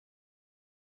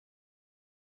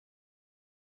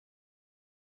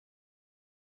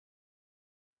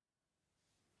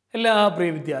എല്ലാ പ്രിയ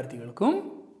വിദ്യാർത്ഥികൾക്കും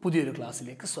പുതിയൊരു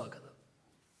ക്ലാസ്സിലേക്ക് സ്വാഗതം.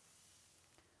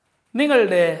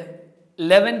 നിങ്ങളുടെ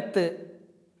 11th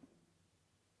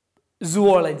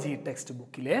സുവോളജി ടെക്സ്റ്റ്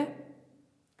ബുക്കിലെ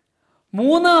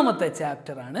മൂന്നാമത്തെ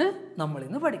ചാപ്റ്ററാണ് നമ്മൾ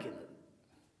ഇന്ന് പഠിക്കുന്നത്.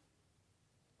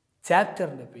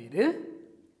 ചാപ്റ്ററിൻ്റെ പേര്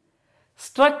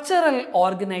സ്ട്രക്ചറൽ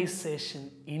ഓർഗനൈസേഷൻ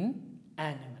ഇൻ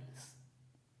ആനിമൽസ്.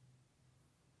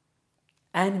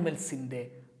 ആനിമൽസിൻ്റെ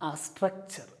ആ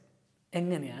സ്ട്രക്ചർ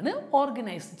എങ്ങനെയാണ്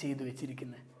ഓർഗനൈസ് ചെയ്തു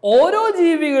വെച്ചിരിക്കുന്നത്. ഓരോ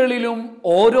ജീവികളിലും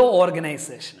ഓരോ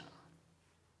ഓർഗനൈസേഷനാണ്.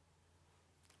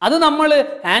 അത് നമ്മൾ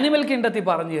ആനിമൽ കിൻഡത്തിൽ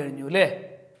പറഞ്ഞു കഴിഞ്ഞു അല്ലേ.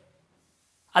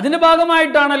 അതിൻ്റെ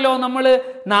ഭാഗമായിട്ടാണല്ലോ നമ്മൾ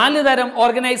 4 തരം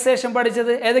ഓർഗനൈസേഷൻ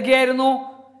പഠിച്ചത്. ഏതൊക്കെയായിരുന്നു?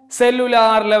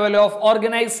 Cellular level of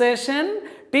organisation,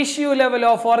 tissue level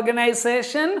of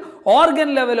organisation, organ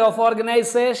level of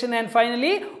organisation and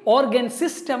finally organ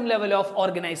system level of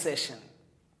organisation.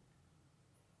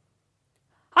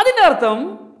 അതിൻ്റെ അർത്ഥം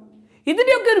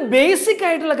ഇതിൻ്റെയൊക്കെ ഒരു ബേസിക്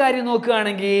ആയിട്ടുള്ള കാര്യം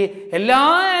നോക്കുകയാണെങ്കിൽ എല്ലാ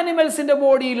ആനിമൽസിൻ്റെ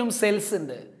ബോഡിയിലും സെൽസ്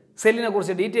ഉണ്ട്. സെല്ലിനെ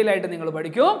കുറിച്ച് ഡീറ്റെയിൽ ആയിട്ട് നിങ്ങൾ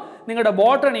പഠിക്കും നിങ്ങളുടെ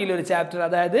ബോട്ടണിയിൽ ഒരു ചാപ്റ്റർ,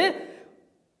 അതായത്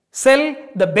cell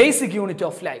the basic unit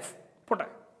of life. പോട്ടെ.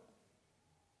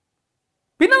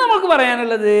 പിന്നെ നമുക്ക്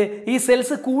പറയാനുള്ളത് ഈ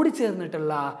സെൽസ്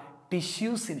കൂടിച്ചേർന്നിട്ടുള്ള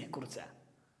ടിഷ്യൂസിനെ കുറിച്ചാണ്.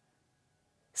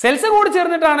 സെൽസ്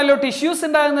കൂടിച്ചേർന്നിട്ടാണല്ലോ ടിഷ്യൂസ്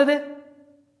ഉണ്ടാകുന്നത്.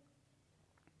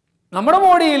 നമ്മുടെ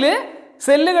ബോഡിയിൽ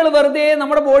സെല്ലുകൾ വെറുതെ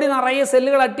നമ്മുടെ ബോഡി നിറയെ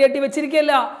സെല്ലുകൾ അട്ടി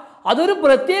വെച്ചിരിക്കുകയല്ല, അതൊരു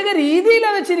പ്രത്യേക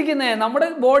രീതിയിലാണ് വെച്ചിരിക്കുന്നത്. നമ്മുടെ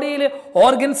ബോഡിയിൽ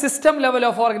organ system level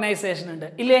of organisation ഉണ്ട്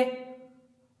ഇല്ലേ?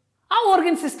 ആ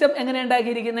ഓർഗൻ സിസ്റ്റം എങ്ങനെ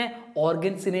ഉണ്ടാക്കിയിരിക്കുന്നത്?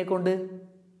 ഓർഗൻസിനെ കൊണ്ട്.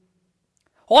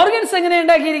 ഓർഗൻസ് എങ്ങനെ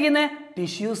ഉണ്ടാക്കിയിരിക്കുന്നത്?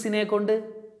 ടിഷ്യൂസിനെ കൊണ്ട്.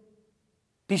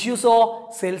 ടിഷ്യൂസോ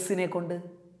സെൽസിനെ കൊണ്ട്.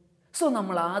 സോ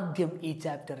നമ്മൾ ആദ്യം ഈ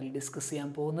ചാപ്റ്ററിൽ ഡിസ്കസ്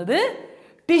ചെയ്യാൻ പോകുന്നത്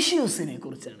ടിഷ്യൂസിനെ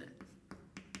കുറിച്ചാണ്.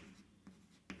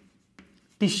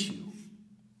 ടിഷ്യൂ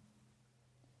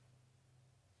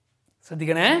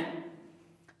ശ്രദ്ധിക്കണേ.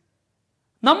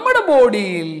 നമ്മുടെ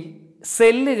ബോഡിയിൽ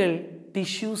സെല്ലുകൾ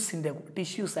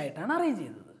ടിഷ്യൂസ് ആയിട്ടാണ് അറേഞ്ച്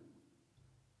ചെയ്തത്.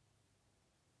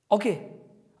 ഓക്കെ.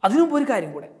 അതിനുമുമ്പ് ഒരു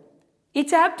കാര്യം കൂടെ, ഈ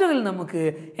ചാപ്റ്ററിൽ നമുക്ക്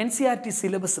NCERT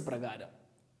സിലബസ് പ്രകാരം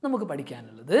നമുക്ക്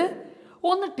പഠിക്കാനുള്ളത്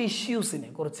ഒന്ന്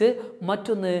ടിഷ്യൂസിനെ കുറിച്ച്,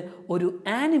 മറ്റൊന്ന് ഒരു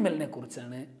ആനിമലിനെ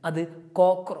കുറിച്ചാണ്. അത്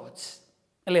കോക്രോച്ച്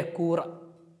അല്ലേ, കൂറ.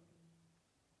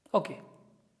 ഓക്കെ,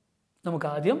 നമുക്ക്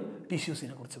ആദ്യം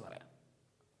ടിഷ്യൂസിനെ കുറിച്ച് പറയാം.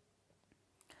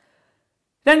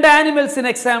 2 ആനിമൽസിന്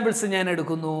എക്സാമ്പിൾസ് ഞാൻ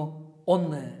എടുക്കുന്നു.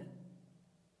 ഒന്ന്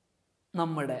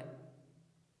നമ്മുടെ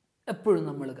എപ്പോഴും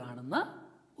നമ്മൾ കാണുന്ന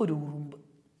ഒരു ഉറുമ്പ്,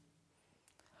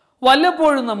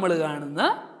 വല്ലപ്പോഴും നമ്മൾ കാണുന്ന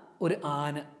ഒരു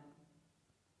ആന.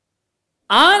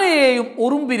 ആനയെയും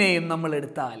ഉറുമ്പിനെയും നമ്മൾ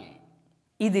എടുത്താൽ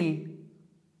ഇതിൽ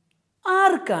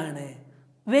ആർക്കാണ്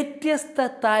വ്യത്യസ്ത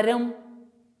തരം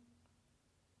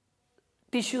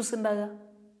ടിഷ്യൂസ് ഉണ്ടാകുക?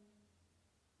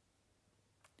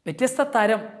 വ്യത്യസ്ത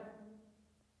തരം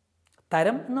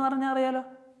എന്ന് പറഞ്ഞാൽ അറിയാലോ,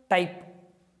 ടൈപ്പ്.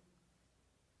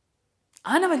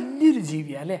 ആന വലിയൊരു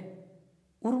ജീവിയാണ് അല്ലേ,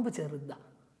 ഉറുമ്പ് ചെറുതാ.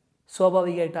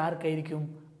 സ്വാഭാവികമായിട്ട് ആർക്കായിരിക്കും?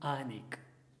 ആനയ്ക്ക്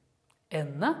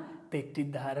എന്ന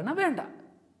തെറ്റിദ്ധാരണ വേണ്ട.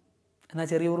 എന്നാ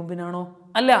ചെറിയ ഉറുമ്പിനാണോ?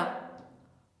 അല്ല.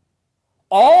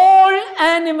 All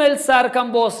animals are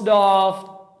composed of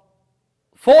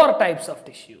 4 types of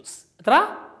tissues. എത്ര?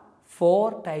 4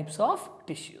 types ഓഫ്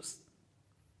ടിഷ്യൂസ്.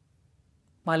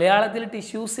 മലയാളത്തിൽ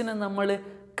ടിഷ്യൂസിന് നമ്മൾ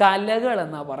കലകൾ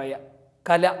എന്നാ പറയാ,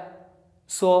 കല.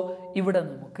 സോ ഇവിടെ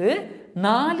നമുക്ക്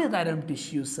 4 തരം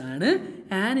ടിഷ്യൂസ് ആണ്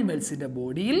ആനിമൽസിന്റെ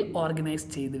ബോഡിയിൽ ഓർഗനൈസ്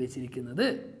ചെയ്ത് വെച്ചിരിക്കുന്നത്.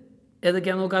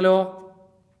 ഏതൊക്കെയാന്ന് നോക്കാലോ.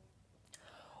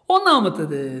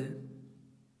 ഒന്നാമത്തത്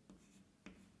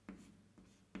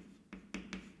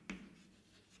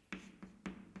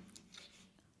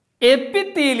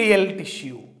epithelial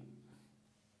tissue.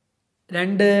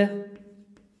 2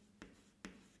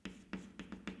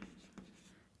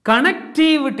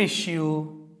 connective tissue.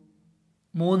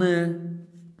 3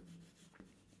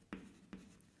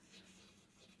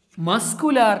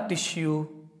 muscular tissue.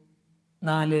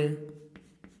 4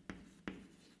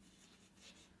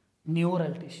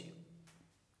 neural tissue.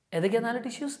 ഏതൊക്കെയാണ് 4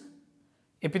 tissues?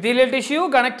 Epithelial tissue,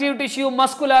 connective tissue,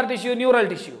 muscular tissue, neural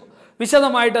tissue.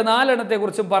 വിശദമായിട്ട് 4 എണ്ണത്തെ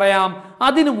കുറിച്ചും പറയാം.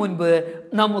 അതിനു മുൻപ്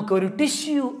നമുക്കൊരു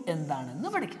ടിഷ്യൂ എന്താണെന്ന്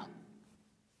പഠിക്കാം.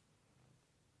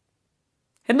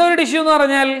 എന്താ ഒരു ടിഷ്യൂ എന്ന്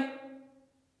പറഞ്ഞാൽ?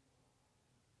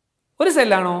 ഒരു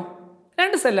സെല്ലാണോ?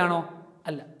 2 സെല്ലാണോ?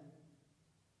 അല്ല,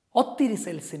 ഒത്തിരി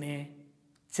സെൽസിനെ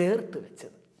ചേർത്ത്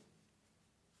വെച്ചത്.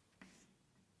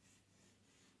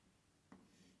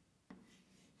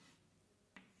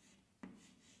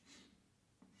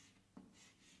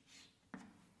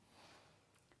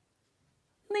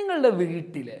 നിങ്ങളുടെ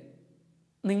വീട്ടിൽ,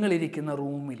 നിങ്ങളിരിക്കുന്ന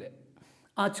റൂമിൽ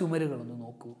ആ ചുമരുകളൊന്ന്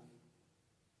നോക്കൂ.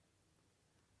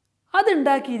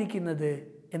 അതുണ്ടാക്കിയിരിക്കുന്നത്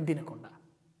എന്തിനെ കൊണ്ടാ?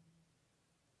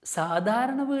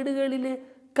 സാധാരണ വീടുകളിൽ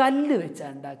കല്ല്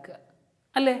വെച്ചാണ് ഉണ്ടാക്കുക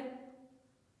അല്ലേ?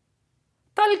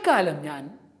 തൽക്കാലം ഞാൻ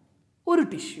ഒരു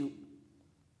ടിഷ്യൂ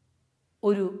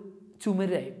ഒരു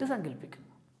ചുമരായിട്ട്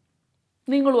സങ്കല്പിക്കുന്നു.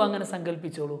 നിങ്ങളും അങ്ങനെ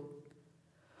സങ്കല്പിച്ചോളൂ.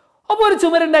 അപ്പോൾ ഒരു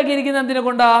ചുമരുണ്ടാക്കിയിരിക്കുന്ന എന്തിനെ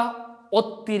കൊണ്ടാ?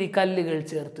 ഒത്തിരി കല്ലുകൾ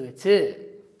ചേർത്ത് വെച്ച്.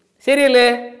 ശരിയല്ലേ?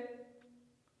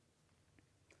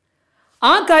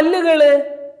 ആ കല്ലുകൾ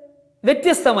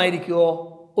വ്യത്യസ്തമായിരിക്കുമോ?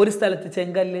 ഒരു സ്ഥലത്ത്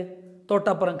ചെങ്കല്ല്,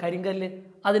 തൊട്ടപ്പുറം കരിങ്കല്ല്,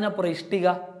 അതിനപ്പുറം ഇഷ്ടിക,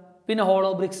 പിന്നെ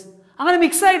ഹോളോ ബ്രിക്സ്, അങ്ങനെ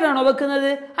മിക്സ് ആയിട്ടാണോ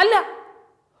വെക്കുന്നത്? അല്ല,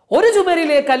 ഒരു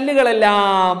ചുമരിലെ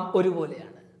കല്ലുകളെല്ലാം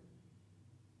ഒരുപോലെയാണ്.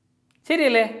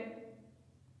 ശരിയല്ലേ?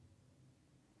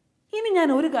 ഇനി ഞാൻ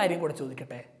ഒരു കാര്യം കൂടെ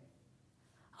ചോദിക്കട്ടെ.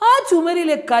 ആ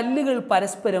ചുമരിലെ കല്ലുകൾ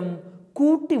പരസ്പരം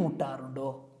കൂട്ടിമുട്ടാറുണ്ടോ?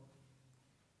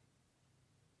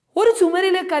 ഒരു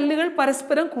ചുമരിലെ കല്ലുകൾ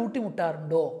പരസ്പരം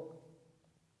കൂട്ടിമുട്ടാറുണ്ടോ?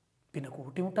 പിന്നെ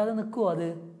കൂട്ടിമുട്ടാതെ നിൽക്കുമോ അത്?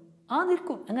 ആ,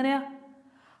 നിൽക്കും. എങ്ങനെയാ?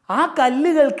 ആ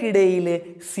കല്ലുകൾക്കിടയിൽ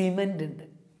സിമന്റ് ഉണ്ട്.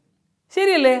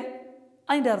 ശരിയല്ലേ?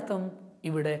 അതിൻ്റെ അർത്ഥം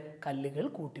ഇവിടെ കല്ലുകൾ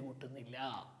കൂട്ടിമുട്ടുന്നില്ല.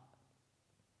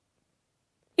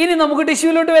 ഇനി നമുക്ക്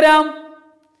ടിഷ്യൂലോട്ട് വരാം.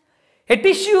 A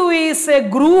tissue is a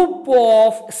group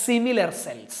of similar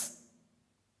cells.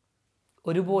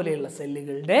 ഒരുപോലെയുള്ള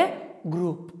സെല്ലുകളുടെ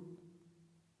group.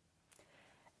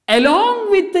 Along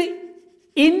with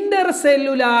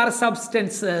intercellular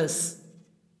substances.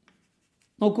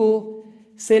 നോക്കൂ,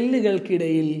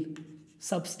 സെല്ലുകൾക്കിടയിൽ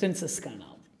സബ്സ്റ്റൻസസ്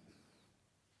കാണാം.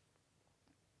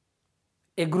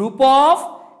 A group of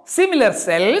similar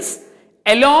cells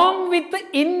along with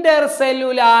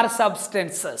intercellular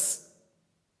substances.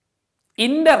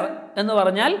 Inter എന്ന്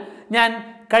പറഞ്ഞാൽ ഞാൻ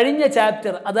കഴിഞ്ഞ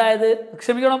ചാപ്റ്റർ, അതായത്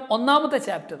ക്ഷമിക്കണം, ഒന്നാമത്തെ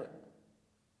ചാപ്റ്റർ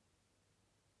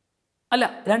അല്ല,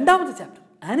 രണ്ടാമത്തെ ചാപ്റ്റർ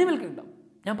ആനിമൽ കിങ്ഡം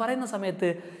ഞാൻ പറയുന്ന സമയത്ത്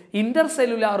ഇന്റർ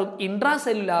സെല്ലുലാറും ഇൻട്രാ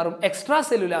സെല്ലുലാറും എക്സ്ട്രാ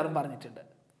സെല്ലുലാറും പറഞ്ഞിട്ടുണ്ട്.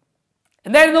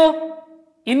 എന്തായിരുന്നു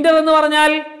ഇന്റർ എന്ന്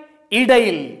പറഞ്ഞാൽ?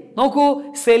 ഇടയിൽ. നോക്കൂ,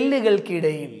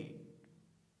 സെല്ലുകൾക്കിടയിൽ.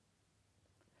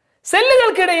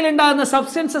 സെല്ലുകൾക്കിടയിൽ ഉണ്ടാകുന്ന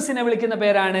സബ്സ്റ്റൻസസിനെ വിളിക്കുന്ന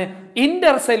പേരാണ്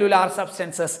ഇന്റർ സെല്ലുലാർ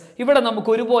സബ്സ്റ്റൻസസ്. ഇവിടെ നമുക്ക്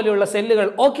ഒരുപോലെയുള്ള സെല്ലുകൾ.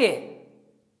 ഓക്കെ,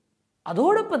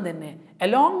 അതോടൊപ്പം തന്നെ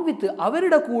അലോങ് വിത്ത്,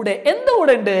 അവരുടെ കൂടെ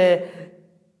എന്തുകൂടെ ഉണ്ട്?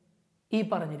 ഈ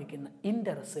പറഞ്ഞിരിക്കുന്ന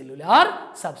ഇന്റർ സെല്ലുലാർ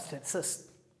സബ്സ്റ്റൻസസ്.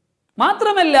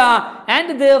 മാത്രമല്ല,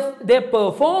 and they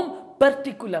perform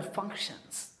particular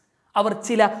functions. അവർ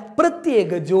ചില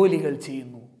പ്രത്യേക ജോലികൾ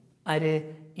ചെയ്യുന്നു. ആര്?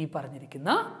 ഈ പറഞ്ഞിരിക്കുന്ന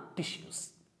ടിഷ്യൂസ്.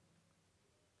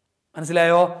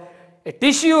 മനസ്സിലായോ? A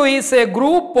tissue is a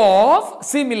group of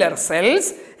similar cells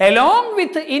along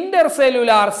with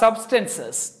intercellular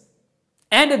substances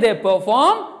and they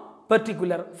perform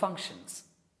particular functions.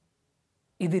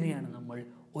 ഇതിനെയാണ് നമ്മൾ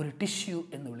ഒരു ടിഷ്യൂ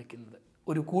എന്ന് വിളിക്കുന്നത്.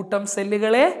 ഒരു കൂട്ടം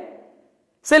സെല്ലുകളെ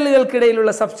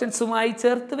സെല്ലുകൾക്കിടയിലുള്ള സബ്സ്റ്റൻസുമായി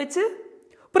ചേർത്ത് വെച്ച്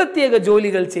പ്രത്യേക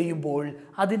ജോലികൾ ചെയ്യുമ്പോൾ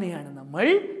അതിനെയാണ് നമ്മൾ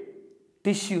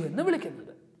ടിഷ്യൂ എന്ന്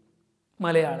വിളിക്കുന്നത്.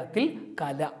 മലയാളത്തിൽ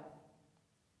കല.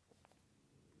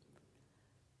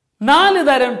 4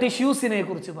 തരം ടിഷ്യൂസിനെ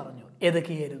കുറിച്ച് പറഞ്ഞു.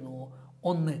 ഏതൊക്കെയായിരുന്നു?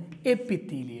 ഒന്ന്,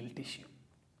 എപ്പിത്തീലിയൽ ടിഷ്യൂ.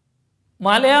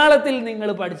 മലയാളത്തിൽ നിങ്ങൾ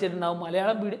പഠിച്ചിട്ടുണ്ടാവും,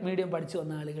 മലയാളം മീഡിയം പഠിച്ചു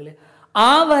വന്ന ആളുകൾ.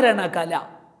 ആവരണകല.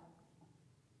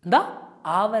 എന്താ?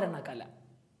 ആവരണകല.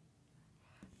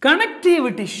 കണക്റ്റീവ്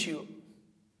ടിഷ്യൂ,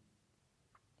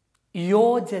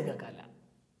 യോജക കല,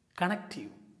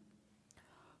 കണക്റ്റീവ്.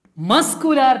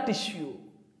 മസ്കുലാർ ടിഷ്യൂ,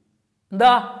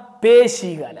 എന്താ?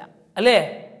 പേശികല. അല്ലേ?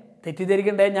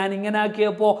 തെറ്റിദ്ധരിക്കണ്ടേ, ഞാൻ ഇങ്ങനെ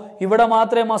ആക്കിയപ്പോ ഇവിടെ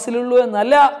മാത്രമേ മസിലുള്ളൂ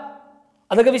എന്നല്ല.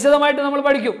 അതൊക്കെ വിശദമായിട്ട് നമ്മൾ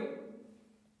പഠിക്കും.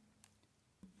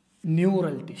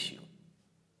 ന്യൂറൽ ടിഷ്യൂ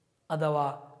അഥവാ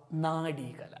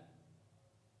നാഡീകല,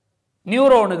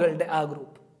 ന്യൂറോണുകളുടെ ആ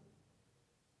ഗ്രൂപ്പ്.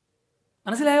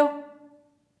 മനസ്സിലായോ?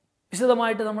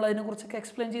 വിശദമായിട്ട് നമ്മൾ അതിനെക്കുറിച്ചൊക്കെ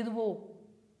എക്സ്പ്ലെയിൻ ചെയ്തു പോകും.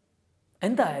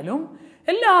 എന്തായാലും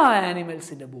എല്ലാ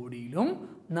ആനിമൽസിൻ്റെ ബോഡിയിലും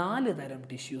 4 തരം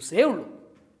ടിഷ്യൂസേ ഉള്ളൂ.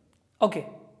 Okay,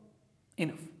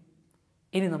 enough.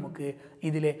 ഇനി നമുക്ക്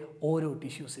ഇതിലെ ഓരോ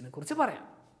ടിഷ്യൂസിനെ കുറിച്ച് പറയാം.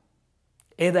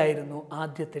 ഏതായിരുന്നു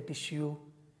ആദ്യത്തെ tissue?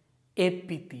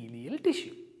 Epithelial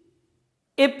tissue.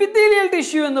 Epithelial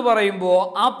tissue എന്ന് പറയുമ്പോൾ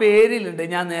ആ പേരിലുണ്ട്,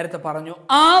 ഞാൻ നേരത്തെ പറഞ്ഞു,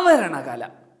 ആവരണകല.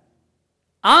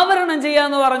 ആവരണം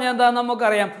ചെയ്യാന്ന് പറഞ്ഞാൽ എന്താ?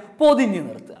 നമുക്കറിയാം, പൊതിഞ്ഞു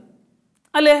നിർത്തുക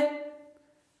അല്ലേ?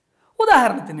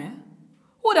 ഉദാഹരണത്തിന്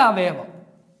ഒരവയവം,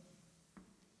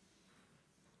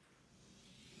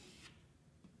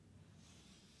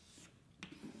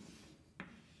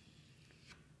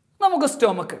 നമുക്ക്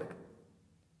സ്റ്റൊമക്ക് എടുക്കാം.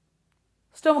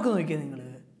 സ്റ്റൊമക്ക് നോക്കിയാൽ നിങ്ങൾ,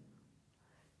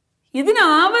 ഇതിനെ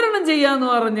ആവരണം ചെയ്യാന്ന്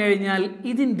പറഞ്ഞു കഴിഞ്ഞാൽ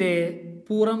ഇതിൻ്റെ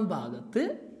പുറം ഭാഗത്ത്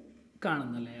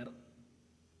കാണുന്ന ലെയർ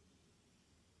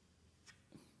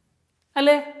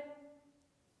അല്ലേ?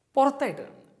 പുറത്തായിട്ട്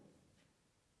കാണുന്നത്.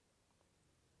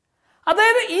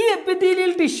 അതായത് ഈ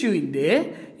എപ്പിത്തീലിയൽ ടിഷ്യൂവിൻ്റെ,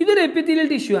 ഇതൊരു എപ്പിത്തീലിയൽ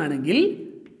ടിഷ്യൂ ആണെങ്കിൽ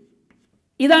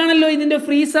ഇതാണല്ലോ ഇതിന്റെ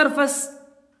ഫ്രീ സർഫസ്.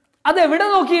 അതെവിടെ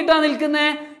നോക്കിയിട്ടാ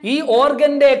നിൽക്കുന്നത്? ഈ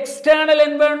ഓർഗന്റെ എക്സ്റ്റേണൽ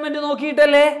എൻവയോൺമെന്റ്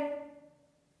നോക്കിയിട്ടല്ലേ?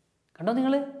 കണ്ടോ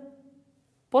നിങ്ങൾ?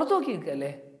 പുറത്ത് നോക്കി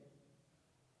നിൽക്കല്ലേ?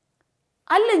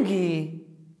 അല്ലെങ്കിൽ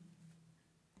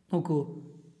നോക്കൂ,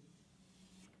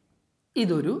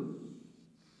 ഇതൊരു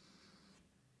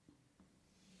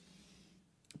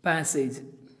പാസേജ്,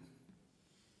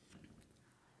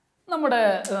 നമ്മുടെ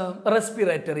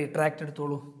റെസ്പിറേറ്ററി ട്രാക്ട്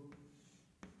എടുത്തോളൂ,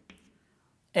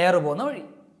 എയർ പോകുന്ന വഴി.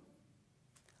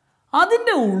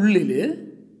 അതിൻ്റെ ഉള്ളിൽ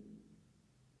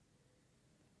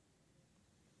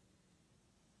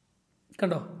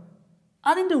കണ്ടോ,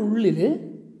 അതിൻ്റെ ഉള്ളിൽ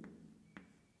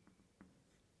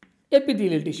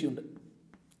എപ്പിത്തീലിയൽ ടിഷ്യൂ ഉണ്ട്.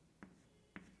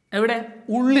 എവിടെ?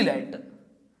 ഉള്ളിലായിട്ട്.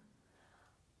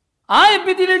 ആ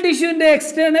എപ്പിത്തീലിയൽ ടിഷ്യൂവിന്റെ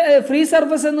എക്സ്റ്റേണൽ ഫ്രീ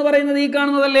സർഫസ് എന്ന് പറയുന്നത് ഈ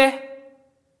കാണുന്നതല്ലേ?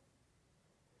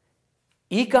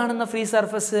 ഈ കാണുന്ന ഫ്രീ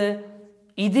സർഫസ്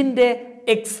ഇതിന്റെ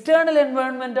എക്സ്റ്റേണൽ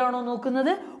എൻവയോൺമെന്റ് ആണോ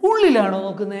നോക്കുന്നത്, ഉള്ളിലാണോ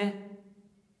നോക്കുന്നത്?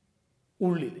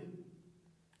 ഉള്ളിൽ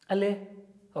അല്ലേ?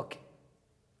 Okay.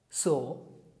 So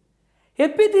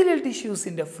epithelial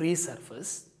ടിഷ്യൂസിന്റെ free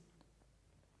surface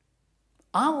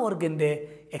ആ ഓർഗന്റെ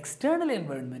എക്സ്റ്റേണൽ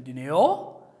എൻവയോൺമെന്റിനെയോ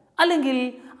അല്ലെങ്കിൽ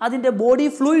അതിൻ്റെ ബോഡി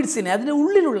ഫ്ലൂയിഡ്സിനെ, അതിൻ്റെ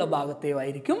ഉള്ളിലുള്ള ഭാഗത്തെയോ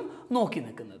ആയിരിക്കും നോക്കി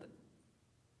നിൽക്കുന്നത്.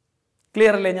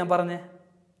 ക്ലിയർ അല്ലേ ഞാൻ പറഞ്ഞേ?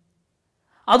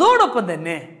 അതോടൊപ്പം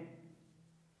തന്നെ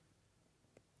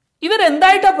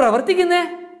ഇവരെന്തായിട്ടാണ് പ്രവർത്തിക്കുന്നത്?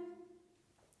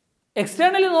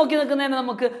 എക്സ്റ്റേണലി നോക്കി നിൽക്കുന്നതിനെ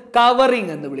നമുക്ക്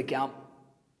കവറിങ് എന്ന് വിളിക്കാം.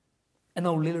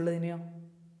 എന്നാൽ ഉള്ളിലുള്ളതിനെയോ?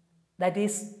 That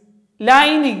is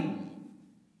lining.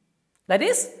 That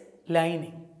is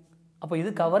lining. അപ്പോൾ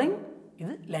ഇത് കവറിങ്,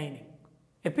 ഇത് ലൈനിങ്.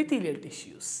 എപ്പിത്തീലിയൽ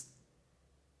ടിഷ്യൂസ്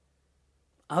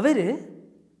അവര്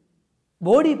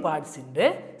ബോഡി പാർട്സിൻ്റെ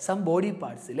ബോഡി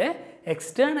പാർട്സിലെ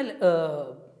എക്സ്റ്റേണൽ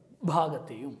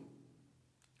ഭാഗത്തെയും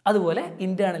അതുപോലെ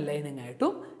ഇന്റേണൽ ലൈനിങ്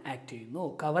ആയിട്ടും ആക്ട് ചെയ്യുന്നു.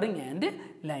 Covering and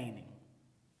lining.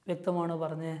 വ്യക്തമാണോ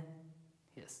പറഞ്ഞേ?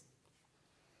 യെസ്.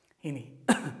 ഇനി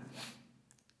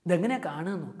ഇതെങ്ങനെ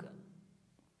കാണാൻ നോക്കുക.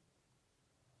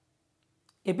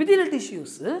 Epithelial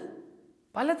tissues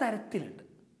പലതരത്തിലുണ്ട്.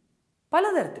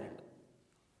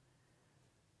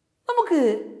 നമുക്ക്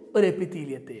ഒരു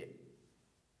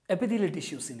എപ്പിത്തീലിയൽ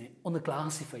ടിഷ്യൂസിനെ ഒന്ന്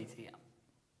ക്ലാസിഫൈ ചെയ്യാം.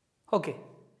 Okay.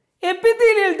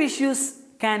 Epithelial tissues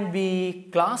can be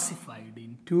classified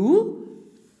into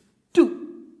two.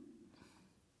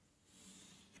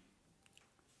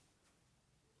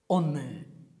 ഒന്ന്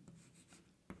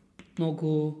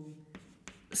നോക്കൂ,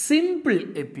 സിമ്പിൾ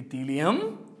എപ്പിത്തീലിയം,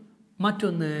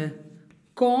 മറ്റൊന്ന്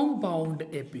കോമ്പൗണ്ട്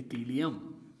എപ്പിത്തീലിയം.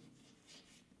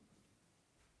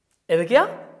 ഏതൊക്കെയാ?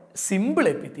 Simple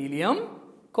epithelium,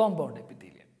 compound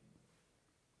epithelium.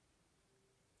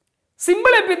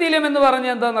 Simple epithelium എന്ന്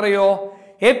പറഞ്ഞാൽ എന്താണെന്നറിയോ?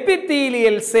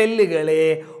 എപ്പിത്തീലിയൽ സെല്ലുകളെ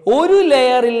ഒരു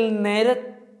ലെയറിൽ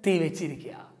നിരത്തി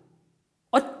വെച്ചിരിക്കുക.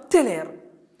 ഒറ്റ ലെയർ.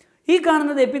 ഈ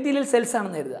കാണുന്നത് എപ്പിത്തീലിയൽ സെൽസ്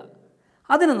ആണെന്ന് കരുതുക.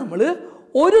 അതിന് നമ്മൾ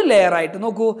ഒരു ലെയറായിട്ട്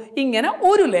നോക്കൂ, ഇങ്ങനെ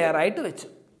ഒരു ലെയറായിട്ട് വെച്ചു.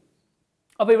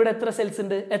 അപ്പോൾ ഇവിടെ എത്ര സെൽസ്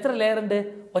ഉണ്ട്? എത്ര ലെയർ ഉണ്ട്?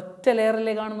 ഒറ്റ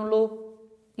ലെയറല്ലേ കാണുന്നുള്ളൂ.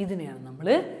 ഇതിനെയാണ് നമ്മൾ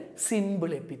സിമ്പിൾ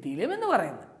എപ്പിത്തീലിയം എന്ന്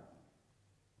പറയുന്നത്.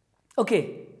 ഓക്കെ.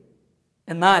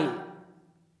 എന്നാൽ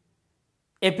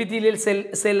എപ്പിത്തീലിയൽ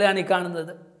സെല്ലാണ് ഈ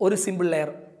കാണുന്നത്. ഒരു സിമ്പിൾ ലെയർ,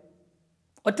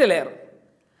 ഒറ്റ ലെയർ,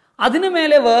 അതിനു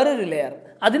മേലെ വേറൊരു ലെയർ,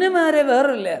 അതിനു മേലെ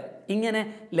വേറൊരു ലെയർ, ഇങ്ങനെ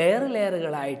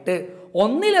ലെയറുകളായിട്ട്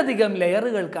ഒന്നിലധികം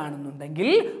ലെയറുകൾ കാണുന്നുണ്ടെങ്കിൽ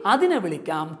അതിനെ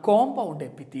വിളിക്കാം compound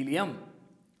epithelium.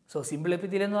 So simple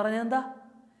epithelium എന്ന് പറഞ്ഞാൽ എന്താ?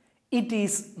 It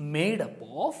is made up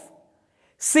of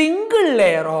single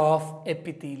layer of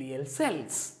epithelial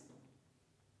cells.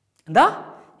 എന്താ?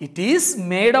 It is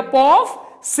made up of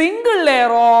single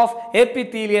layer of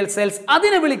epithelial cells.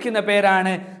 അതിനെ വിളിക്കുന്ന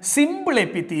പേരാണ് സിമ്പിൾ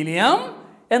എപ്പിത്തീലിയം.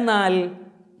 എന്നാൽ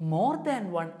more than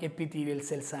one epithelial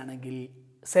cells ആണെങ്കിൽ,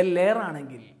 cell layer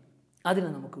ആണെങ്കിൽ, അതിനെ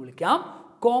നമുക്ക് വിളിക്കാം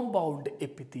കോമ്പൗണ്ട്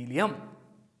എപ്പിത്തീലിയം.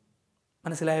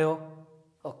 മനസ്സിലായോ?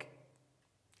 ഓക്കെ.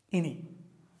 ഇനി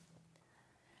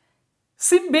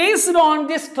based on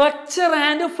the structure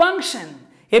and function,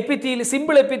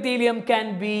 simple epithelium can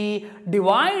be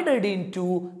divided into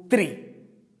three.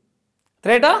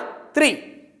 Three.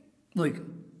 നോക്കൂ.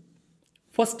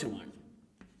 First one,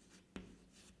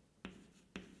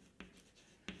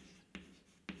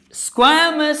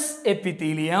 squamous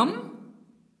epithelium,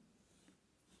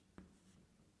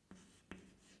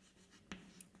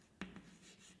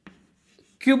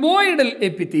 cuboidal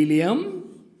epithelium,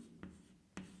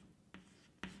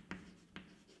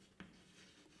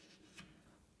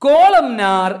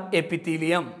 columnar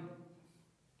epithelium.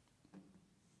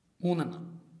 മൂന്നെണ്ണം.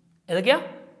 ഏതൊക്കെയാ?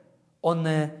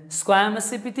 ഒന്ന്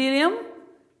squamous epithelium,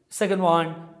 second one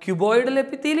cuboidal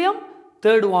epithelium,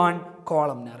 third one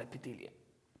columnar epithelium.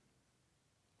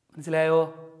 മനസ്സിലായോ?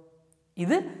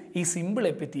 ഇത് ഈ simple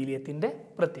എപ്പിത്തീലിയത്തിൻ്റെ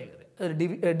പ്രത്യേകത, ഒരു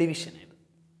ഡിവിഷനാണ്.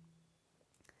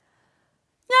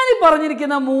 ഞാനീ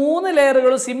പറഞ്ഞിരിക്കുന്ന 3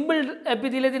 ലെയറുകൾ സിമ്പിൾ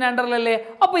എപ്പിത്തീലിയത്തിന് അണ്ടറിലല്ലേ.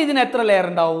 അപ്പോൾ ഇതിന് എത്ര ലെയർ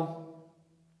ഉണ്ടാവും?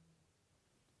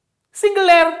 Single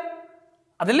layer.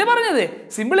 അതല്ലേ പറഞ്ഞത്,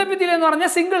 സിമ്പിൾ എപ്പിത്തീലിയം എന്ന്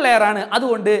പറഞ്ഞാൽ സിംഗിൾ ലെയർ ആണ്.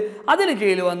 അതുകൊണ്ട് അതിന്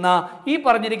കീഴിൽ വന്ന ഈ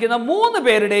പറഞ്ഞിരിക്കുന്ന 3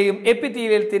 പേരുടെയും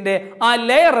എപ്പിത്തീലിയത്തിന്റെ ആ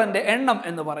ലെയറിന്റെ എണ്ണം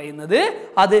എന്ന് പറയുന്നത്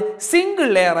അത് സിംഗിൾ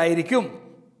ലെയർ ആയിരിക്കും.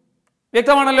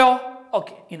 വ്യക്തമാണല്ലോ?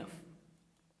 Okay, enough.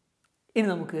 ഇനി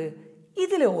നമുക്ക്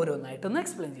ഇതിലെ ഓരോന്നായിട്ടൊന്ന്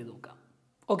എക്സ്പ്ലെയിൻ ചെയ്ത് നോക്കാം.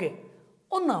 ഓക്കെ,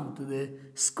 ഒന്നാമത്തത്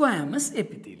squamous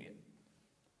epithelium.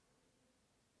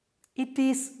 It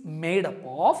is made up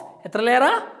of എത്ര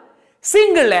ലെയറാ?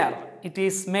 Single layer. It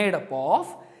is made up of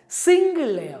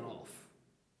single layer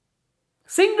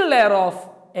of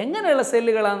എങ്ങനെയുള്ള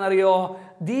സെല്ലുകളാണെന്നറിയോ?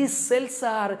 These cells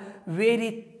are very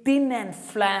thin and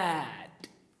flat.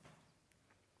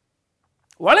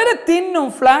 വളരെ തിന്നും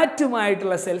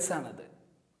ഫ്ലാറ്റുമായിട്ടുള്ള സെൽസ് ആണത്.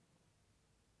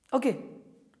 ഓക്കെ,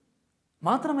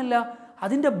 മാത്രമല്ല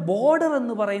അതിൻ്റെ ബോർഡർ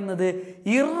എന്ന് പറയുന്നത്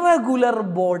ഇറഗുലർ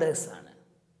ബോർഡേഴ്സ് ആണ്.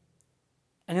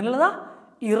 എങ്ങനെയുള്ളതാ?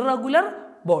 Irregular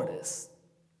borders.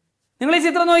 നിങ്ങൾ ഈ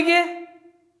ചിത്രം നോക്കിയേ.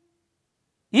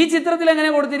 ഈ ചിത്രത്തിൽ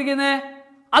എങ്ങനെയാണ് കൊടുത്തിരിക്കുന്നത്?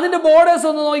 അതിൻ്റെ ബോർഡേഴ്സ്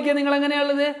ഒന്ന് നോക്കിയേ. നിങ്ങൾ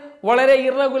എങ്ങനെയുള്ളത്? വളരെ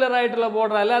ഇറഗുലർ ആയിട്ടുള്ള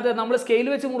ബോർഡർ, അല്ലാതെ നമ്മൾ സ്കെയിൽ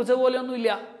വെച്ച് മുറിച്ച പോലെ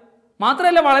ഒന്നുമില്ല.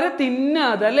 മാത്രമല്ല വളരെ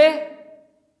തിന്നതല്ലേ,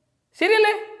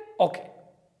 ശരിയല്ലേ? ഓക്കെ,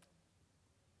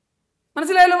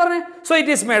 മനസ്സിലായല്ലോ പറഞ്ഞേ. So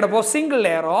it is made up of single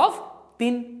layer of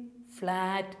thin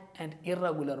flat and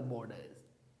irregular borders.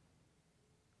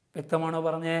 വ്യക്തമാണോ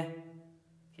പറഞ്ഞേ?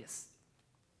 യെസ്.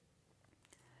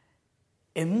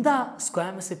 എന്താ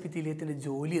സ്ക്വാമസ് എപ്പിത്തീലിയത്തിൻ്റെ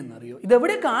ജോലി എന്നറിയോ?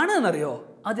 ഇതെവിടെ കാണുമെന്നറിയോ?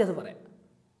 ആദ്യം അത് പറയാം.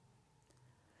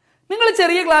 നിങ്ങൾ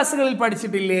ചെറിയ ക്ലാസ്സുകളിൽ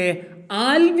പഠിച്ചിട്ടില്ലേ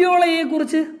ആൽവിയോളയെ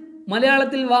കുറിച്ച്?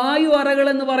 മലയാളത്തിൽ വായു അറകൾ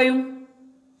എന്ന് പറയും.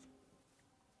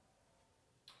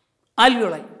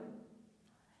 ആൽവിയോളൈ.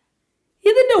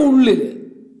 ഇതിൻ്റെ ഉള്ളിൽ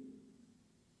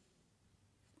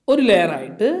ഒരു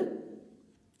ലെയറായിട്ട്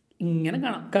ഇങ്ങനെ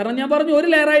കാണാം. കാരണം ഞാൻ പറഞ്ഞു ഒരു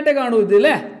ലെയറായിട്ടേ കാണൂ ഇത്,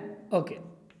 അല്ലേ? ഓക്കെ,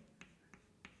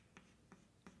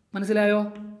 മനസ്സിലായോ?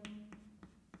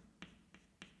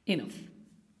 ഇനഫ്.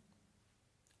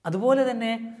 അതുപോലെ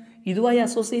തന്നെ ഇതുമായി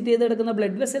അസോസിയേറ്റ് ചെയ്ത് കിടക്കുന്ന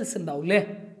ബ്ലഡ് വെസൽസ് ഉണ്ടാവും, അല്ലേ?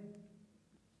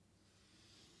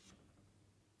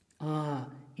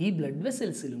 ഈ ബ്ലഡ്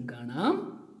വെസൽസിലും കാണാം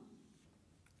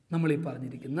നമ്മൾ ഈ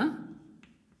പറഞ്ഞിരിക്കുന്ന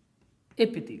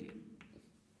എപ്പിത്തീലിയം.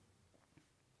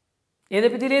 ഏത്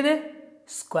എപ്പിത്തീലിയം? ഇത്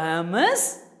സ്ക്വാമസ്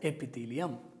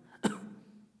എപ്പിത്തീലിയം.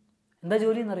 എന്താ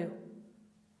ജോലി എന്നറിയോ?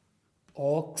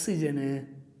 ഓക്സിജന്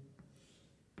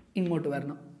ഇങ്ങോട്ട്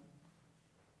വരണം,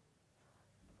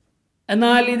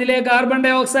 എന്നാൽ ഇതിലെ കാർബൺ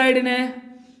ഡൈ ഓക്സൈഡിന്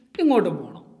ഇങ്ങോട്ട്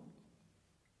പോകണം.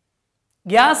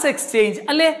 ഗ്യാസ് എക്സ്ചേഞ്ച്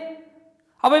അല്ലേ?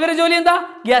 അപ്പൊ ഇവരുടെ ജോലി എന്താ?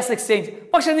 Gas exchange.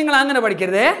 പക്ഷെ നിങ്ങൾ അങ്ങനെ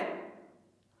പഠിക്കരുതേ.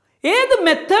 ഏത്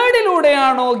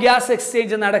മെത്തേഡിലൂടെയാണോ ഗ്യാസ്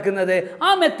എക്സ്ചേഞ്ച് നടക്കുന്നത് ആ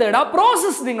മെത്തേഡ്, ആ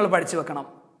പ്രോസസ് നിങ്ങൾ പഠിച്ചു വെക്കണം.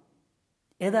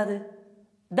 ഏതാത്?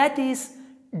 That is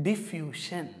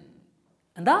diffusion.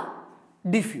 എന്താ?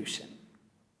 ഡിഫ്യൂഷൻ.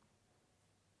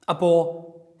 അപ്പോ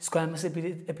സ്ക്വാമസ്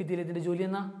എപ്പിത്തീലിയത്തിന്റെ ജോലി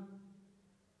എന്നാ?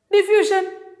 ഡിഫ്യൂഷൻ.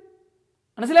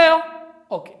 മനസ്സിലായോ?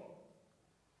 ഓക്കെ,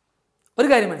 ഒരു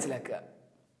കാര്യം മനസ്സിലാക്കുക.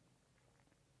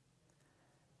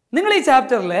 നിങ്ങൾ ഈ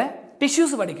ചാപ്റ്ററിലെ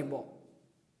ടിഷ്യൂസ് പഠിക്കുമ്പോൾ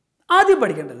ആദ്യം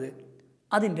പഠിക്കേണ്ടത്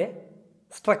അതിൻ്റെ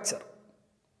സ്ട്രക്ചർ,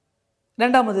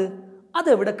 രണ്ടാമത്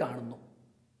അതെവിടെ കാണുന്നു,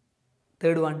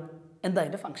 തേർഡ് വൺ എന്താ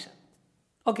അതിൻ്റെ ഫങ്ഷൻ.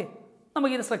 ഓക്കെ,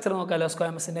 നമുക്കിതിൻ്റെ സ്ട്രക്ചർ നോക്കാമല്ലോ.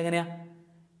 സ്ക്വാമസിൻ്റെ എങ്ങനെയാ?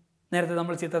 നേരത്തെ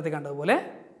നമ്മൾ ചിത്രത്തിൽ കണ്ടതുപോലെ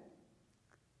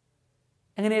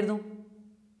എങ്ങനെയായിരുന്നു?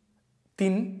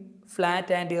 Thin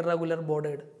flat and irregular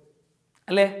bordered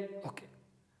അല്ലേ? ഓക്കെ,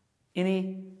 ഇനി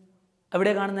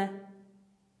എവിടെ കാണുന്നത്?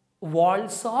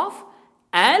 Walls of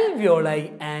alveoli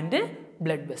and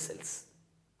blood vessels.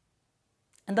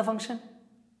 എന്താ ഫങ്ഷൻ?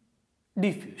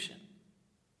 ഡിഫ്യൂഷൻ.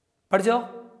 പഠിച്ചോ?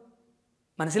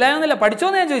 മനസ്സിലായോന്നില്ല?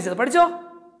 പഠിച്ചോന്ന് ഞാൻ ചോദിച്ചത്. പഠിച്ചോ?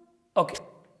 ഓക്കെ,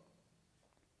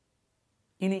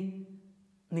 ഇനി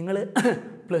നിങ്ങൾ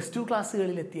 +2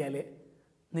 ക്ലാസ്സുകളിൽ എത്തിയാൽ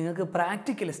നിങ്ങൾക്ക്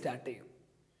പ്രാക്ടിക്കൽ സ്റ്റാർട്ട് ചെയ്യും.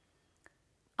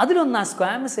 അതിലൊന്ന് ആ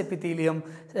സ്ക്വാമസ് എപ്പിത്തീലിയം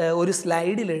ഒരു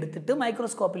സ്ലൈഡിൽ എടുത്തിട്ട്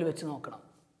മൈക്രോസ്കോപ്പിൽ വെച്ച് നോക്കണം.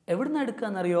 എവിടെ നിന്ന് എടുക്കുക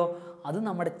എന്നറിയോ? അത്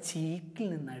നമ്മുടെ ചീക്കിൽ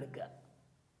നിന്ന് എടുക്കുക.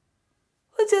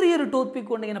 ഒരു ചെറിയൊരു ടൂത്ത് പിക്ക്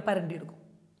കൊണ്ട് ഇങ്ങനെ പരണ്ടി എടുക്കും.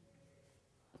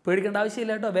 പേടിക്കേണ്ട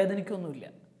ആവശ്യമില്ല കേട്ടോ, വേദനിക്കൊന്നുമില്ല.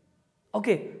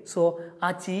 ഓക്കെ, സോ ആ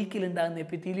ചീക്കിലുണ്ടാകുന്ന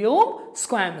എപ്പിത്തീലിയവും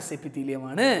സ്ക്വാമസ്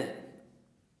എപ്പിത്തീലിയമാണ്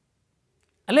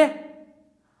അല്ലേ?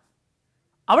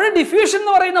 അവിടെ ഡിഫ്യൂഷൻ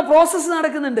എന്ന് പറയുന്ന പ്രോസസ്സ്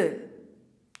നടക്കുന്നുണ്ട്.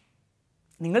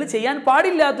 നിങ്ങൾ ചെയ്യാൻ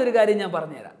പാടില്ലാത്തൊരു കാര്യം ഞാൻ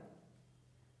പറഞ്ഞുതരാം.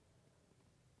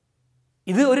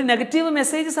 ഇത് ഒരു നെഗറ്റീവ്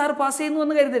മെസ്സേജ് സാർ പാസ് ചെയ്യുന്നു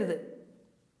എന്ന് കരുതരുത്.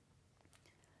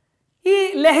 ഈ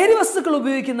ലഹരി വസ്തുക്കൾ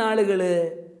ഉപയോഗിക്കുന്ന ആളുകൾ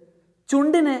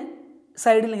ചുണ്ടിന്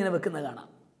സൈഡിൽ ഇങ്ങനെ വെക്കുന്ന കാണാം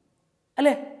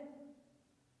അല്ലേ?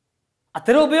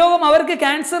 അത്തരം ഉപയോഗം അവർക്ക്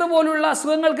ക്യാൻസർ പോലുള്ള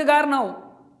അസുഖങ്ങൾക്ക് കാരണമാവും.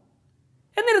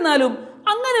 എന്നിരുന്നാലും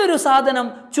അങ്ങനെ ഒരു സാധനം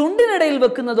ചുണ്ടിനിടയിൽ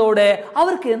വെക്കുന്നതോടെ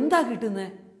അവർക്ക് എന്താ കിട്ടുന്നത്?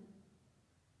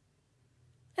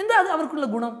 എന്താ അവർക്കുള്ള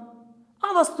ഗുണം? ആ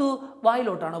വസ്തു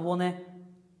വായിലോട്ടാണോ പോകുന്നത്?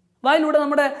 വായിലൂടെ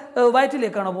നമ്മുടെ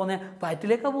വയറ്റിലേക്കാണോ പോകുന്നത്?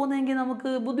 വയറ്റിലേക്കാണ് പോകുന്നതെങ്കിൽ നമുക്ക്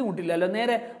ബുദ്ധിമുട്ടില്ലല്ലോ,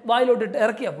 നേരെ വായിലോട്ടിട്ട്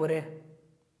ഇറക്കിയാൽ പോരെ?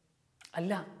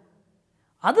 അല്ല,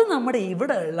 അത് നമ്മുടെ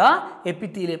ഇവിടെയുള്ള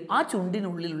എപ്പിത്തീലിയം, ആ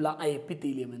ചുണ്ടിനുള്ളിലുള്ള ആ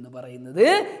എപ്പിത്തീലിയം എന്ന് പറയുന്നത്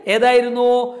ഏതായിരുന്നു?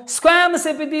 സ്ക്വാമസ്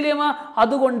എപ്പിത്തീലിയമാ.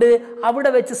 അതുകൊണ്ട് അവിടെ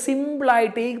വെച്ച്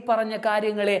സിമ്പിളായിട്ട് ഈ പറഞ്ഞ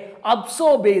കാര്യങ്ങളെ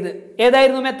അബ്സോർബ് ചെയ്ത്,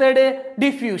 ഏതായിരുന്നു മെത്തേഡ്?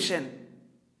 ഡിഫ്യൂഷൻ.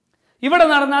 ഇവിടെ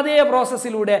നടന്ന അതേ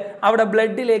പ്രോസസ്സിലൂടെ അവിടെ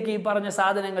ബ്ലഡിലേക്ക് ഈ പറഞ്ഞ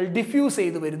സാധനങ്ങൾ ഡിഫ്യൂസ്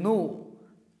ചെയ്ത് വരുന്നു.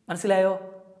 മനസ്സിലായോ?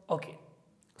 ഓക്കെ.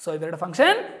 സോ ഇവരുടെ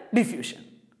ഫംഗ്ഷൻ ഡിഫ്യൂഷൻ.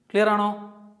 ക്ലിയർ ആണോ?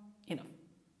 Enough.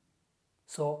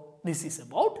 So this is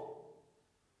about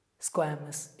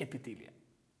squamous epithelium.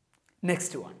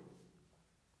 Next one,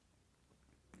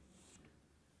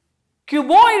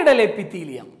 cuboidal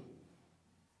epithelium.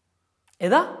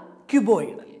 ഏതാ?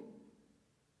 cuboidal.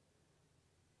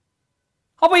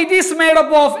 അപ്പോൾ it is made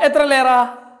up of എത്ര ലെയറാ?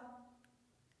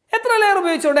 എത്ര ലെയർ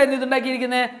ഉപയോഗിച്ചുകൊണ്ടായിരുന്നു ഇത്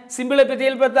ഉണ്ടാക്കിയിരിക്കുന്നത്? സിമ്പിൾ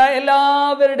എപ്പിത്തീലിയത്തിൽപ്പെട്ട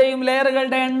എല്ലാവരുടെയും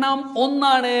ലെയറുകളുടെ എണ്ണം 1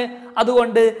 ആണ്.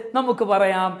 അതുകൊണ്ട് നമുക്ക്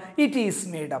പറയാം it is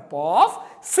made up of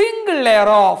single layer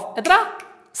of എത്ര?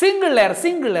 Single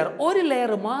layer. ഒരു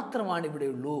ലെയർ മാത്രമാണ് ഇവിടെ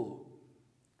ഉള്ളൂ.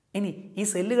 ഇനി ഈ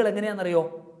സെല്ലുകൾ എങ്ങനെയാണെന്നറിയോ?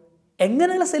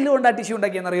 എങ്ങനെയുള്ള സെല്ല് കൊണ്ടാണ് ടിഷ്യൂ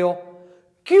ഉണ്ടാക്കിയെന്നറിയോ?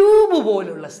 ക്യൂബ്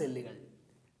പോലുള്ള സെല്ലുകൾ.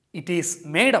 It is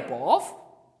made up of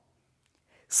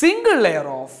single layer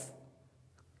of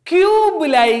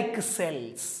cube like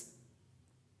cells.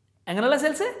 എങ്ങനെയുള്ള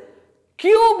cells?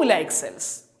 Cube like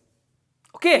cells.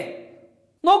 Okay,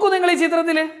 നോക്കൂ നിങ്ങൾ ഈ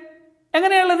ചിത്രത്തിൽ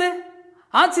എങ്ങനെയുള്ളത്.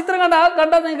 ആ ചിത്രം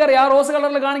കണ്ടാൽ നിങ്ങൾക്കറിയാം, ആ റോസ്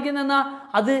കളറിൽ കാണിക്കുന്ന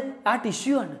അത് ആ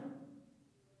ടിഷ്യൂ ആണ്.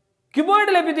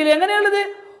 Cuboidal epithelium എങ്ങനെയുള്ളത്?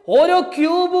 ഓരോ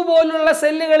ക്യൂബ് പോലുള്ള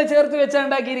സെല്ലുകൾ ചേർത്ത് വെച്ചാണ്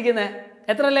ഉണ്ടാക്കിയിരിക്കുന്നത്.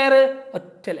 എത്ര ലെയർ?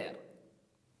 ഒറ്റ ലെയർ.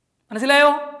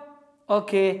 മനസ്സിലായോ?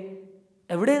 ഓക്കെ.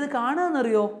 എവിടെ ഇത്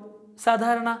കാണുകയെന്നറിയോ?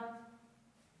 സാധാരണ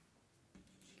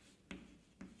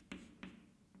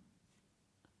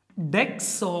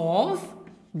ഡെക്സ് ഓഫ്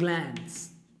ഗ്ലാൻഡ്സ്.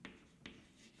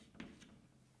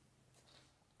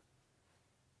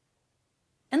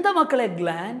 എന്താ മക്കളെ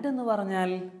ഗ്ലാൻഡ് എന്ന്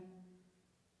പറഞ്ഞാൽ?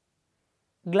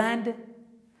 ഗ്ലാൻഡ്,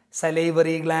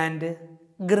 സലൈവറി ഗ്ലാൻഡ്,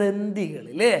 ഗ്രന്ഥികൾ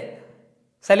അല്ലേ?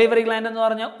 സലൈവറി ഗ്ലാൻഡ് എന്ന്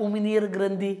പറഞ്ഞാൽ ഉമിനീർ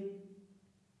ഗ്രന്ഥി,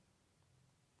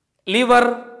 ലിവർ,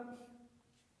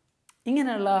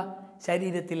 ഇങ്ങനെയുള്ള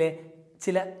ശരീരത്തിലെ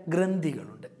ചില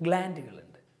ഗ്രന്ഥികളുണ്ട്,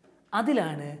 ഗ്ലാൻഡുകളുണ്ട്.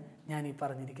 അതിലാണ് ഞാൻ ഈ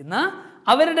പറഞ്ഞിരിക്കുന്ന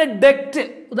അവരുടെ ഡക്റ്റ്.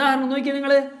 ഉദാഹരണം നോക്കിയാൽ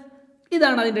നിങ്ങൾ,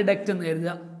 ഇതാണ് അതിൻ്റെ ഡക്റ്റ് എന്ന്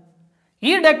കരുതുക.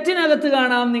 ഈ ഡക്റ്റിനകത്ത്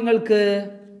കാണാം നിങ്ങൾക്ക്,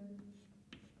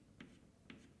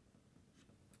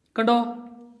 കണ്ടോ?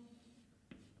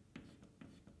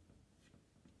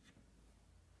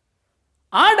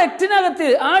 ആ ഡക്റ്റിനകത്ത്,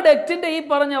 ആ ഡക്റ്റിന്റെ ഈ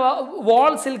പറഞ്ഞ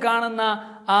വാൾസിൽ കാണുന്ന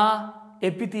ആ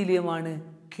എപ്പിത്തീലിയമാണ്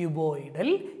ക്യൂബോയിഡൽ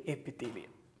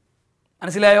എപ്പിത്തീലിയം.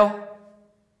 മനസ്സിലായോ?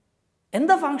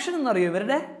 എന്താ ഫംഗ്ഷൻ എന്നറിയോ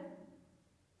ഇവരുടെ?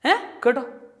 കേട്ടോ?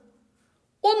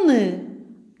 ഒന്ന്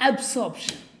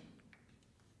അബ്സോർപ്ഷൻ.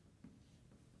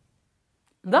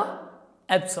 എന്താ?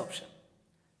 Absorption.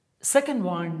 Second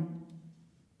one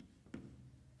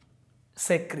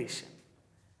secretion.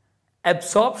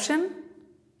 Absorption,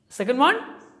 second one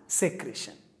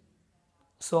secretion.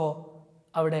 So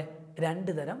അവിടെ രണ്ട്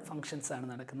തരം ഫങ്ഷൻസ് ആണ്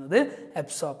നടക്കുന്നത്,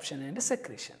 അബ്സോർപ്ഷൻ ആൻഡ്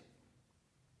സെക്രീഷൻ.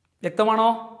 വ്യക്തമാണോ?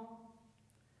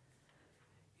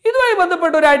 ഇതുമായി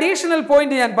ബന്ധപ്പെട്ട ഒരു അഡീഷണൽ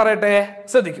പോയിന്റ് ഞാൻ പറയട്ടെ,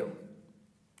 ശ്രദ്ധിക്കൂ.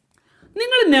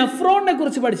 നിങ്ങൾ നെഫ്രോണിനെ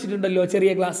കുറിച്ച് പഠിച്ചിട്ടുണ്ടല്ലോ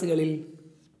ചെറിയ ക്ലാസ്സുകളിൽ.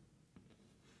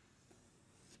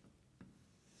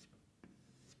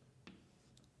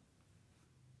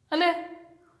 അല്ലേ?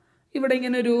 ഇവിടെ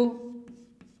ഇങ്ങനെ ഒരു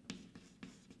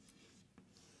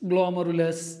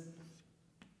ഗ്ലോമറുലസ്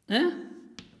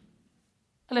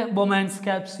അല്ലെ, ബൊമാൻസ്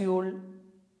ക്യാപ്സ്യൂൾ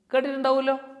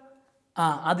കേട്ടിട്ടുണ്ടാവുമല്ലോ.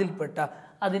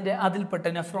 അതിൽപ്പെട്ട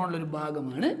നെഫ്രോണിലൊരു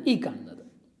ഭാഗമാണ് ഈ കാണുന്നത്.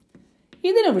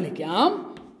 ഇതിനെ വിളിക്കാം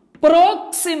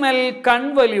പ്രോക്സിമൽ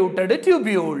കൺവല്യൂട്ടഡ്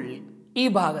ട്യൂബ്യൂൾ. ഈ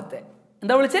ഭാഗത്തെ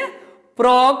എന്താ വിളിച്ചേ?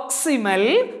 Proximal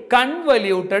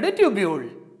convoluted tubule.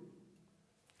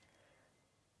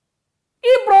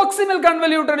 ഈ പ്രോക്സിമൽ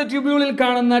കൺവല്യൂട്ടഡ് ട്യൂബ്യൂളിൽ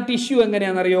കാണുന്ന ടിഷ്യൂ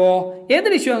എങ്ങനെയാണെന്നറിയോ? ഏത്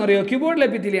ടിഷ്യൂ ആണെന്നറിയോ? ക്യൂബോയിഡൽ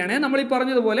എപ്പിത്തീലിയാണ്. നമ്മൾ ഈ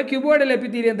പറഞ്ഞതുപോലെ ക്യൂബോയിഡൽ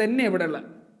എപ്പിത്തീലിയം തന്നെ ഇവിടെ ഉള്ള.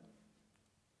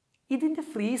 ഇതിന്റെ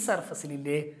ഫ്രീ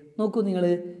സർഫസിലില്ലേ, നോക്കൂ നിങ്ങൾ,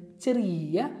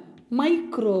 ചെറിയ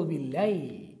മൈക്രോവില്ലൈ.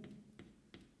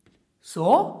 So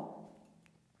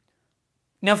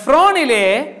നെഫ്രോണിലെ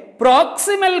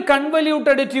proximal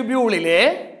convoluted ട്യൂബ്യൂളിലെ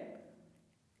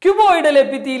cuboidal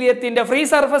എപ്പിത്തീലിയത്തിന്റെ free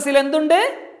സർഫസിൽ എന്തുണ്ട്?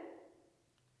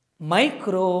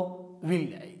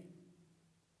 മൈക്രോവില്ലൈ.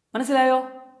 മനസ്സിലായോ?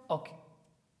 ഓക്കെ.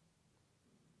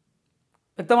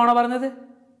 വ്യക്തമാണോ പറഞ്ഞത്?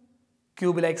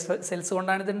 ക്യൂബ് ലൈക്ക് സെൽസ്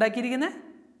കൊണ്ടാണ് ഇത് ഉണ്ടാക്കിയിരിക്കുന്നത്.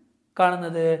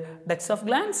 കാണുന്നത് ducts of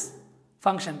glance,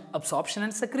 function absorption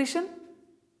and secretion.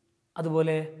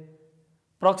 അതുപോലെ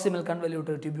പ്രോക്സിമൽ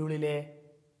കൺവല്യൂട്ടർ ട്യൂബ്യൂളിലെ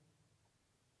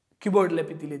ക്യൂബോയിഡൽ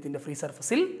എപ്പിത്തീലിയത്തിൻ്റെ ഫ്രീ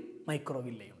സർഫസിൽ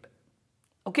മൈക്രോവില്ലയുണ്ട്.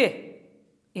 Okay,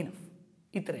 enough.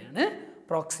 ഇത്രയാണ്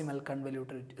പ്രോക്സിമൽ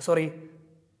കൺവല്യൂട്ടർ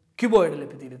ക്യൂബോയിഡൽ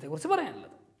എപ്പിത്തീലിയത്തെ കുറിച്ച്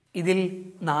പറയാനുള്ളത്. ഇതിൽ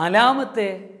മൂന്നാമത്തെ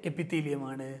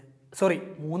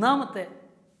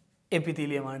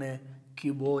എപ്പിത്തീലിയമാണ്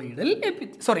ക്യൂബോയിഡൽ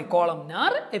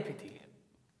കോളംനാർ എപ്പിത്തീലിയം.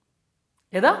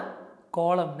 ഏതാ?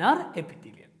 Columnar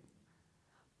epithelium.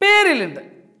 പേരിലുണ്ട്.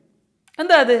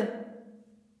 എന്താ അത്?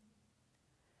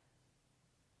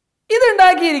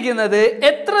 ഇതുണ്ടാക്കിയിരിക്കുന്നത്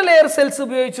എത്ര ലെയർ സെൽസ്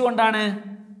ഉപയോഗിച്ചുകൊണ്ടാണ്?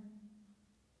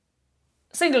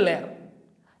 Single layer.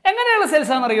 എങ്ങനെയുള്ള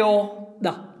സെൽസ് ആണെന്നറിയോ?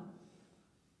 ദാ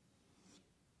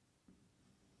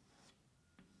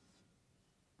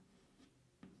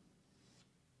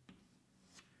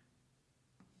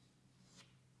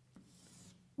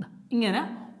ഇങ്ങനെ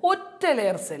ഒറ്റ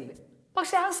ലെയർ സെല്ല്.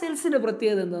 പക്ഷെ ആ സെൽസിന്റെ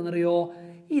പ്രത്യേകത എന്താണെന്നറിയോ?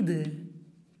 ഇത്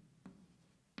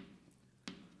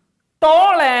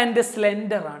ടോൾ ആൻഡ്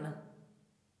സ്ലെൻഡർ ആണ്.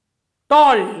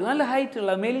 ടോൾ, നല്ല ഹൈറ്റ്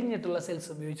ഉള്ള മെലിഞ്ഞിട്ടുള്ള സെൽസ്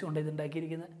ഉപയോഗിച്ചുകൊണ്ട് ഇത്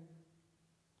ഉണ്ടാക്കിയിരിക്കുന്നത്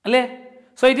അല്ലേ?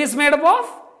 So it is made up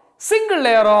of single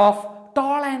layer of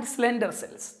tall and slender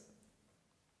cells.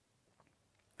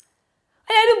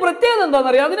 അതിന് പ്രത്യേകത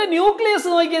എന്താണെന്നറിയോ? അതിന്റെ ന്യൂക്ലിയസ്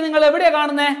നോക്കിയാൽ നിങ്ങൾ എവിടെയാ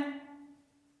കാണുന്നത്?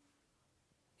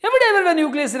 എവിടെയാ ഇവരുടെ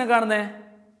ന്യൂക്ലിയസിനെ കാണുന്നത്?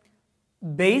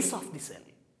 Base of the cell.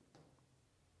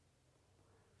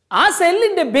 ആ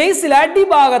സെല്ലിന്റെ ബേസിൽ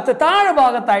അടിഭാഗത്ത് താഴെ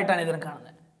ഭാഗത്തായിട്ടാണ് ഇതിനെ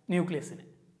കാണുന്നത്, ന്യൂക്ലിയസിന്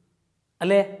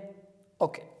അല്ലേ?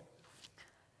 ഓക്കെ,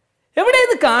 എവിടെ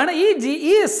ഇത്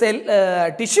ഈ സെൽ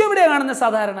ടിഷ്യൂ എവിടെയാ കാണുന്നത്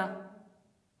സാധാരണ?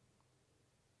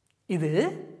 ഇത്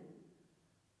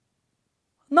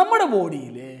നമ്മുടെ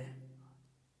ബോഡിയിൽ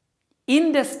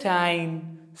ഇൻറ്റസ്റ്റൈൻ,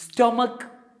 സ്റ്റൊമക്ക്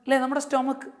അല്ലേ? നമ്മുടെ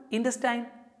സ്റ്റൊമക്ക്, ഇൻറ്റസ്റ്റൈൻ,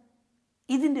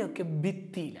 ഇതിൻ്റെയൊക്കെ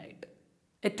ഭിത്തിയിലായിട്ട്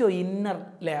ഏറ്റവും ഇന്നർ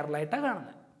ലെയറിലായിട്ടാണ്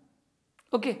കാണുന്നത്.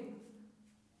 ഓക്കെ,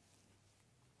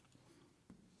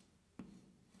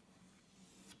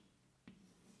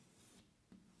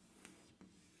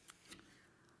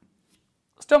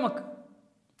 സ്റ്റൊമക്ക്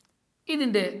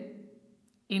ഇതിൻ്റെ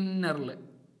ഇന്നറിൽ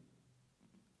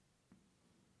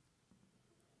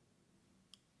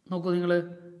നോക്കൂ നിങ്ങൾ.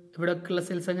 ഇവിടെയൊക്കെയുള്ള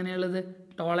cells എങ്ങനെയുള്ളത്?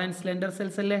 Tall and slender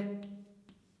cells അല്ലേ?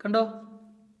 കണ്ടോ?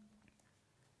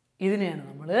 ഇതിനെയാണ്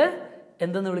നമ്മൾ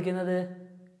എന്തെന്ന് വിളിക്കുന്നത്?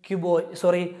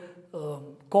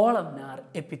 കോളംനാർ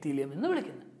എപ്പിത്തീലിയം എന്ന്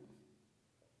വിളിക്കുന്നത്.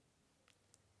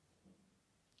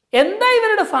 എന്താ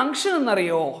ഇവരുടെ ഫങ്ഷൻ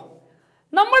എന്നറിയോ?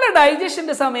 നമ്മുടെ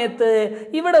ഡൈജഷൻ്റെ സമയത്ത്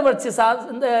ഇവിടെ വെച്ച്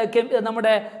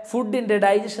നമ്മുടെ ഫുഡിൻ്റെ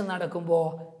ഡൈജഷൻ നടക്കുമ്പോൾ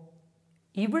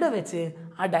ഇവിടെ വെച്ച്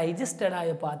ആ ഡൈജസ്റ്റഡ്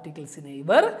ആയ പാർട്ടിക്കിൾസിനെ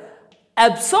ഇവർ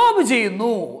അബ്സോർബ്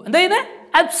ചെയ്യുന്നു. എന്താ ചെയ്യുന്നത്?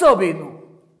 അബ്സോർബ് ചെയ്യുന്നു.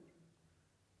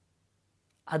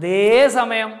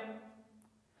 അതേസമയം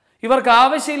ഇവർക്ക്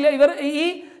ആവശ്യമില്ല, ഈ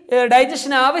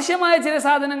ഡൈജഷന് ആവശ്യമായ ചില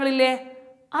സാധനങ്ങളില്ലേ,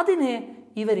 അതിനെ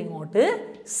ഇവരിങ്ങോട്ട്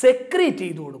സെക്രീറ്റ്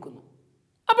ചെയ്തു കൊടുക്കുന്നു.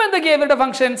 അപ്പൊ എന്തൊക്കെയാ ഇവരുടെ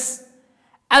functions?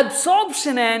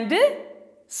 Absorption and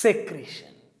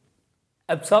secretion.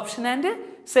 Absorption and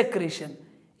secretion.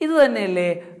 ഇത് തന്നെയല്ലേ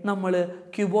നമ്മൾ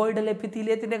ക്യൂബോയിഡൽ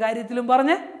എപ്പിത്തീലിയത്തിന്റെ കാര്യത്തിലും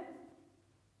പറഞ്ഞ്?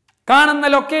 കാണുന്ന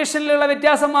ലൊക്കേഷനിലുള്ള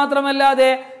വ്യത്യാസം മാത്രമല്ലാതെ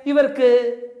ഇവർക്ക്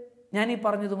ഞാൻ ഈ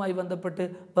പറഞ്ഞതുമായി ബന്ധപ്പെട്ട്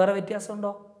വേറെ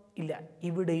വ്യത്യാസമുണ്ടോ? ഇല്ല.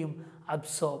 ഇവിടെയും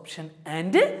അബ്സോർപ്ഷൻ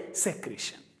ആൻഡ്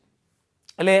സെക്രീഷൻ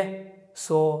അല്ലേ?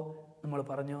 സോ നമ്മൾ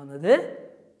പറഞ്ഞു വന്നത്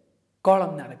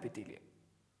columnar epithelium.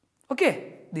 Okay,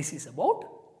 this is about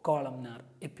columnar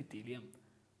epithelium.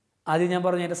 ആദ്യം ഞാൻ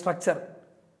പറഞ്ഞു അതിൻ്റെ സ്ട്രക്ചർ,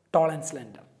 ടോൾ ആൻഡ്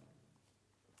സ്ലെൻഡർ.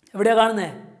 എവിടെയാണ്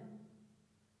കാണുന്നത്?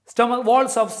 Stomach,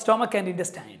 walls of stomach and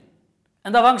intestine.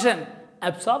 എന്താ function?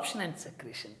 Absorption and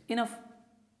secretion. Enough.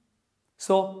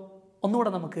 So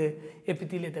ഒന്നുകൂടെ നമുക്ക്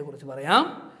എപ്പിത്തീലിയത്തെ കുറിച്ച് പറയാം.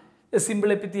 A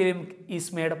simple epithelium is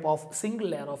made up of single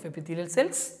layer of epithelial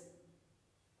cells.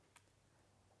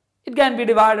 It can be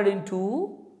divided into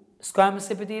squamous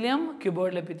epithelium,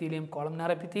 cuboidal epithelium, columnar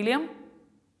epithelium.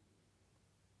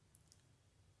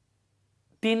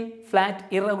 Thin, flat,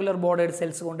 irregular bordered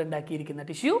cells കൊണ്ട് ഉണ്ടാക്കിയിരിക്കുന്ന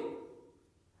tissue.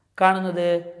 കാണുന്നത്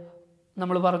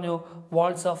നമ്മൾ പറഞ്ഞു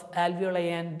walls of alveoli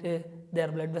and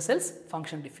their blood vessels,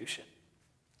 function diffusion.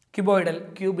 Cuboidal,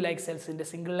 cube-like cells in the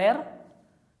single layer.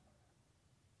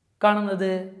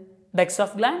 കാണുന്നത് ducts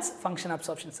of glance, function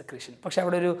absorption secretion. പക്ഷെ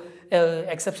അവിടെ ഒരു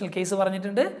exceptional case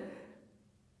പറഞ്ഞിട്ടുണ്ട്.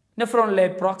 നെഫ്രോണിലെ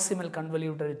പ്രോക്സിമൽ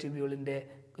കൺവല്യൂട്ടറി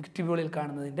ട്യൂബ്യൂളിൽ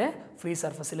കാണുന്നതിൻ്റെ ഫ്രീ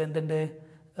സർഫസിൽ എന്തുണ്ട്?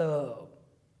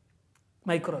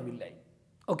 മൈക്രോവില്ലായി.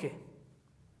 Okay,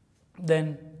 then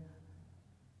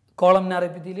columnar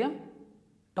epithelium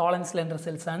tall and slender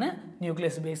cells ആണ്,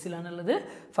 nucleus ബേസിലാണുള്ളത്,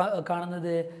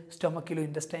 കാണുന്നത് സ്റ്റൊമക്കിലും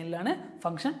ഇൻറ്റസ്റ്റൈനിലാണ്,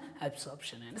 function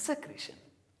absorption and secretion.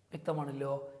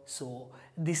 വ്യക്തമാണല്ലോ. So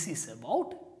this is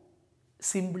about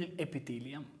simple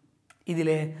epithelium.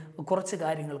 ഇതിലെ കുറച്ച്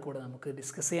കാര്യങ്ങൾ കൂടെ നമുക്ക്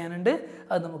ഡിസ്കസ് ചെയ്യാനുണ്ട്.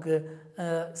 അത് നമുക്ക്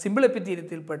സിമ്പിൾ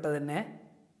എപ്പിത്തീലിയത്തിൽപ്പെട്ട തന്നെ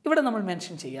ഇവിടെ നമ്മൾ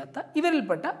മെൻഷൻ ചെയ്യാത്ത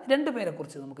ഇവരിൽപ്പെട്ട 2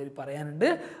 പേരെക്കുറിച്ച് നമുക്കിത് പറയാനുണ്ട്.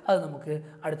 അത് നമുക്ക്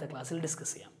അടുത്ത ക്ലാസ്സിൽ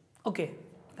ഡിസ്കസ് ചെയ്യാം. Okay,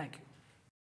 thank you.